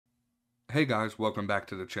Hey guys, welcome back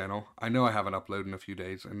to the channel. I know I haven't uploaded in a few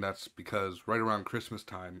days, and that's because right around Christmas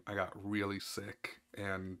time I got really sick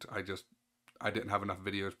and I didn't have enough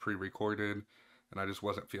videos pre-recorded and I just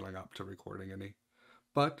wasn't feeling up to recording any.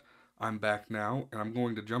 But I'm back now and I'm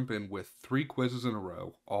going to jump in with 3 quizzes in a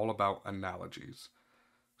row all about analogies.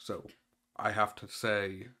 So I have to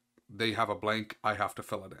say they have a blank, I have to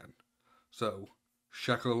fill it in. So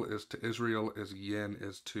shekel is to Israel, is yen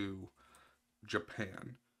is to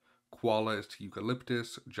Japan. Koala is to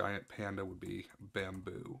eucalyptus. Giant panda would be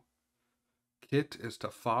bamboo. Kit is to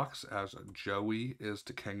fox as Joey is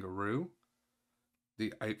to kangaroo.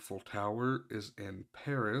 The Eiffel Tower is in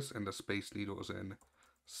Paris and the Space Needle is in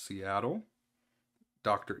Seattle.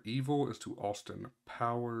 Dr. Evil is to Austin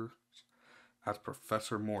Powers as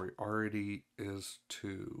Professor Moriarty is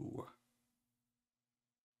to...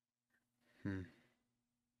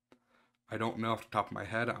 I don't know off the top of my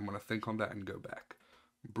head. I'm going to think on that and go back.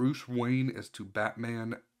 Bruce Wayne is to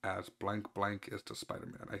Batman as blank blank is to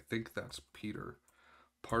Spider-Man. I think that's Peter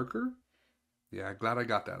Parker. Yeah, glad I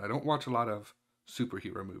got that. I don't watch a lot of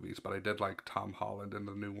superhero movies, but I did like Tom Holland in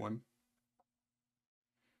the new one.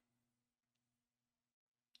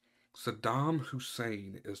 Saddam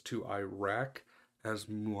Hussein is to Iraq as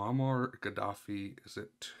Muammar Gaddafi is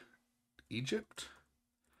it Egypt?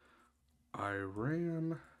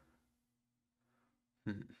 Iran?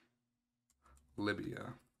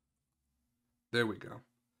 Libya. There we go.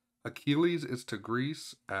 Achilles is to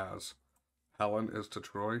Greece as Helen is to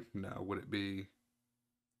Troy. No, would it be...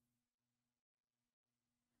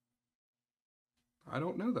 I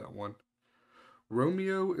don't know that one.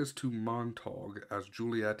 Romeo is to Montague as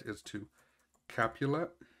Juliet is to Capulet.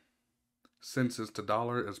 Cents is to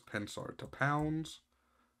dollar as pence are to pounds.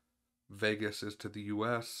 Vegas is to the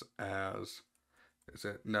US as... Is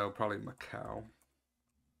it? No, probably Macau.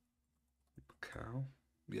 Macau?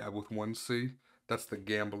 Yeah, with one C. That's the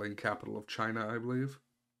gambling capital of China, I believe.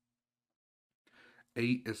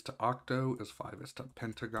 8 is to octo, as 5 is to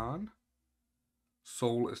pentagon.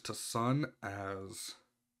 Soul is to sun as...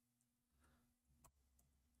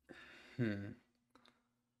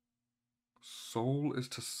 Soul is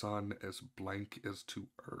to sun as blank is to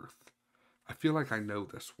earth. I feel like I know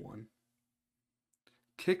this one.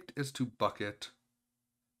 Kicked is to bucket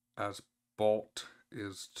as bolt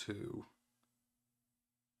is to...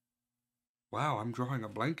 Wow, I'm drawing a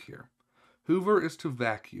blank here. Hoover is to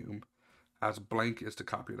vacuum as blank is to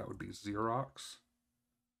copy. That would be Xerox.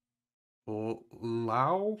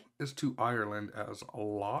 Lao is to Ireland as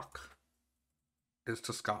lock is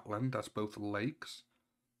to Scotland. That's both lakes.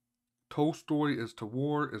 Tolstoy is to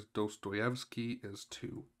war is Dostoevsky is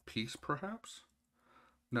to peace, perhaps?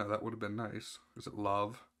 No, that would have been nice. Is it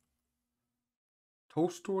love?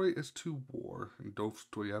 Tolstoy is to war and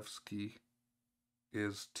Dostoevsky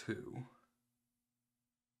is to...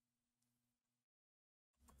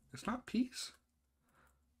 It's not peace?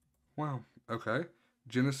 Wow, okay.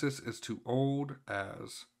 Genesis is to old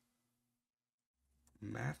as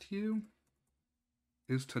Matthew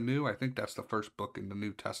is to new. I think that's the first book in the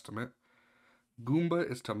New Testament.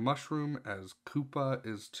 Goomba is to mushroom as Koopa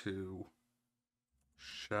is to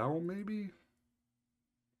shell, maybe?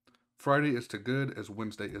 Friday is to good as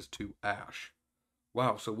Wednesday is to ash.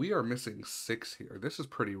 Wow, so we are missing 6 here. This is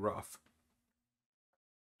pretty rough.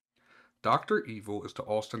 Dr. Evil is to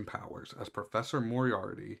Austin Powers as Professor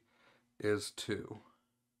Moriarty is to...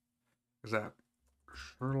 Is that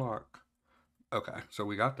Sherlock? Okay, so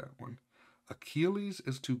we got that one. Achilles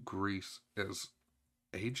is to Greece is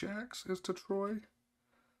Ajax is to Troy?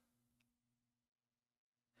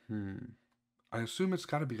 I assume it's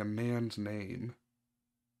got to be a man's name.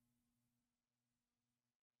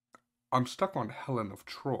 I'm stuck on Helen of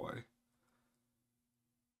Troy.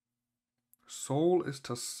 Soul is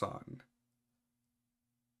to sun.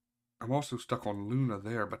 I'm also stuck on Luna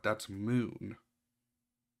there, but that's moon.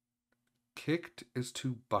 Kicked is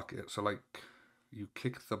to bucket. So, like, you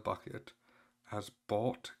kick the bucket. As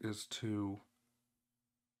bought is to...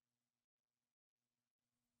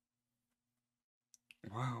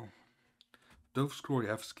 Wow.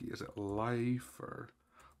 Dostoevsky, is it life or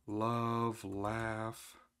love,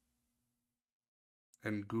 laugh?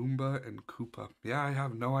 And Goomba and Koopa. Yeah, I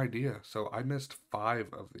have no idea. So I missed 5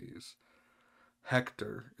 of these.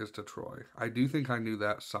 Hector is to Troy. I do think I knew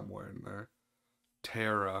that somewhere in there.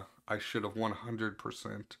 Terra. I should have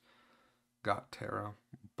 100% got Terra.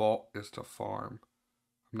 Balt is to farm.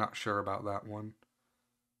 I'm not sure about that one.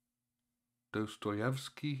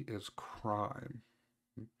 Dostoevsky is crime.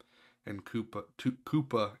 And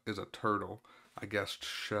Koopa is a turtle. I guessed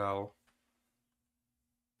shell.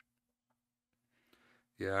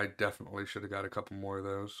 Yeah, I definitely should have got a couple more of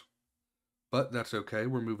those. But that's okay.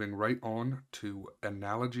 We're moving right on to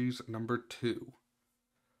Analogies number 2.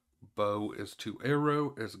 Bow is to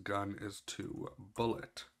arrow as gun is to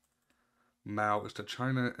bullet. Mao is to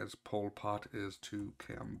China as Pol Pot is to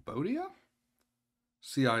Cambodia.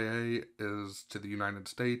 CIA is to the United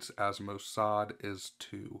States as Mossad is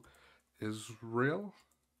to Israel.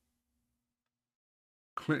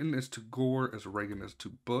 Clinton is to Gore as Reagan is to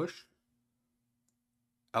Bush.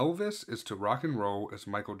 Elvis is to rock and roll as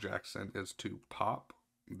Michael Jackson is to pop,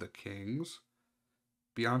 the Kings.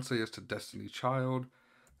 Beyonce is to Destiny Child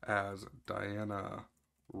as Diana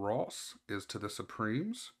Ross is to the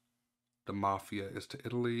Supremes. The Mafia is to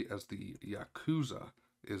Italy as the Yakuza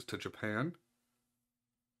is to Japan.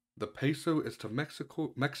 The peso is to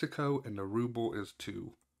Mexico, and the ruble is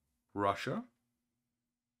to Russia.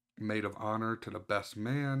 Maid of honor to the best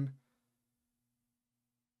man.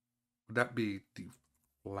 Would that be the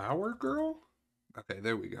flower girl? Okay,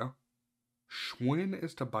 there we go. Schwinn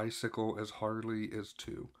is to bicycle as Harley is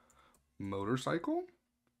to motorcycle.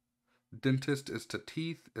 Dentist is to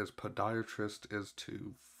teeth as podiatrist is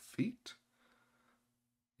to feet.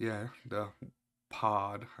 Yeah, the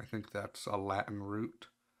pod, I think that's a Latin root.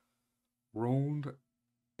 Roland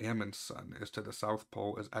Amundsen is to the South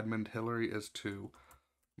Pole as Edmund Hillary is to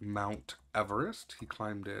Mount Everest. He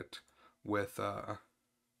climbed it with,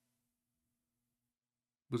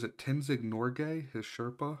 was it Tenzing Norgay, his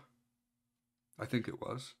Sherpa? I think it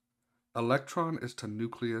was. Electron is to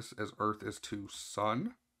nucleus as Earth is to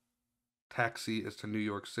sun. Taxi is to New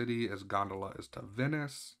York City as gondola is to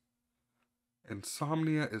Venice.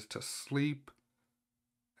 Insomnia is to sleep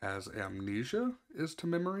as amnesia is to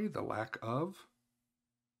memory, the lack of.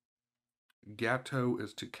 Gatto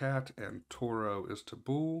is to cat and taureau is to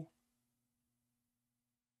bull.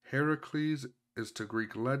 Heracles is to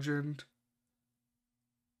Greek legend.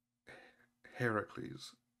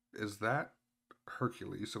 Heracles, is that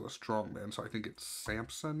Hercules, so a strong man, so I think it's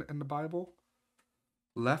Samson in the Bible.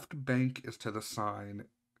 Left bank is to the sign,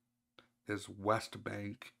 is West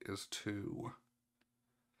Bank is to,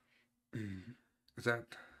 is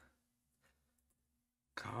that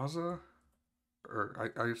Gaza?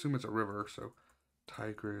 Or I assume it's a river, so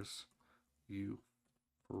Tigris,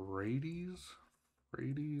 Euphrates,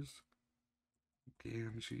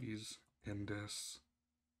 Ganges, Indus,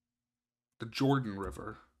 the Jordan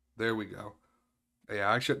River. There we go.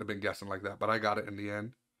 Yeah, I shouldn't have been guessing like that, but I got it in the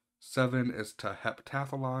end. 7 is to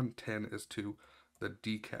heptathlon, 10 is to the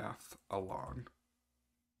decathlon.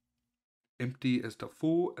 Empty is to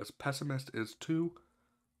full, as pessimist is to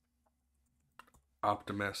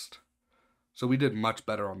optimist. So we did much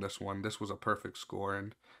better on this one. This was a perfect score,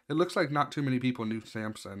 and it looks like not too many people knew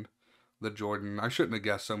Samson, the Jordan. I shouldn't have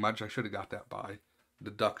guessed so much. I should have got that by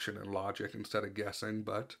deduction and logic instead of guessing,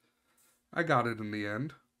 but I got it in the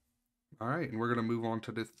end. All right, and we're going to move on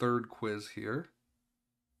to the third quiz here.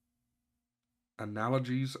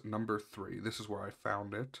 Analogies number 3. This is where I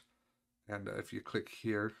found it. And if you click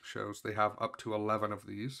here, shows they have up to 11 of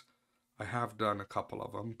these. I have done a couple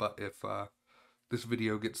of them, but if this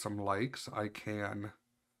video gets some likes, I can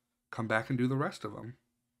come back and do the rest of them.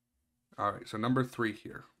 All right, so number 3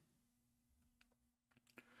 here.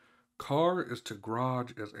 Car is to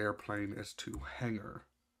garage as airplane is to hangar.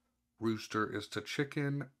 Rooster is to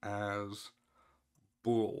chicken as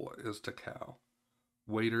bull is to cow.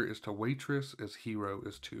 Waiter is to waitress as hero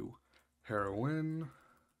is to heroine.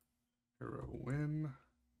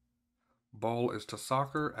 Ball is to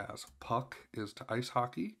soccer as puck is to ice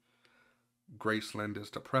hockey. Graceland is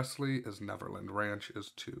to Presley as Neverland Ranch is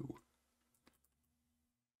to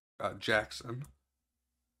Jackson.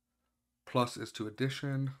 Plus is to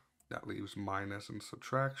addition. That leaves minus and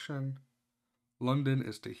subtraction. London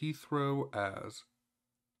is to Heathrow as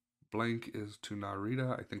blank is to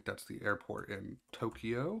Narita. I think that's the airport in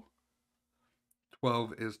Tokyo.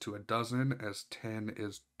 12 is to a dozen as 10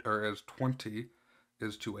 is, or as 20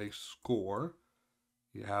 is to a score.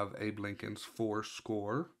 You have Abe Lincoln's 4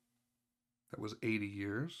 score. That was 80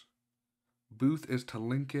 years. Booth is to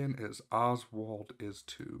Lincoln as Oswald is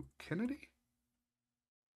to Kennedy.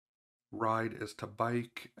 Ride is to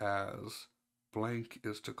bike as blank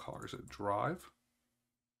is to cars at drive.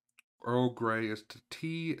 Earl Grey is to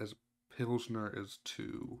tea as Pilsner is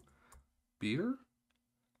to beer.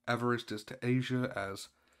 Everest is to Asia as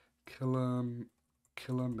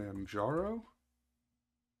Kilimanjaro.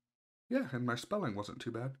 Yeah, and my spelling wasn't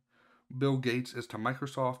too bad. Bill Gates is to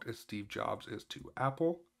Microsoft as Steve Jobs is to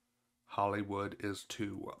Apple. Hollywood is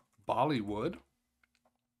to Bollywood.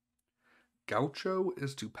 Gaucho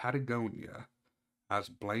is to Patagonia as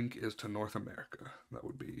blank is to North America. That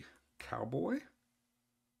would be cowboy.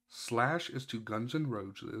 Slash is to Guns N'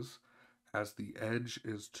 Roses as the edge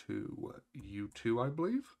is to U2, I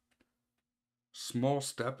believe. Small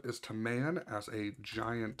step is to man as a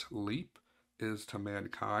giant leap is to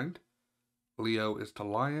mankind. Leo is to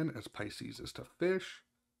lion as Pisces is to fish.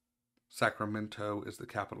 Sacramento is the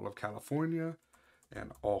capital of California,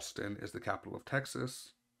 and Austin is the capital of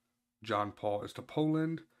Texas. John Paul is to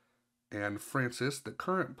Poland, and Francis, the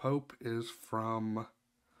current pope, is from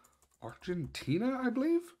Argentina, I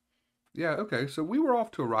believe. Yeah, okay, so we were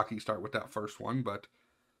off to a rocky start with that first one, but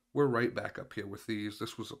we're right back up here with these.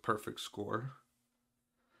 This was a perfect score.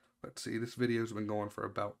 Let's see, this video's been going for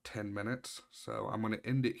about 10 minutes, so I'm going to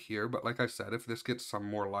end it here. But like I said, if this gets some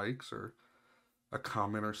more likes or a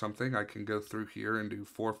comment or something, I can go through here and do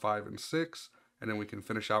 4, 5, and 6, and then we can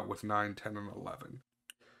finish out with 9, 10, and 11.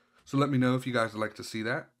 So let me know if you guys would like to see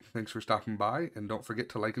that. Thanks for stopping by, and don't forget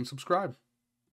to like and subscribe.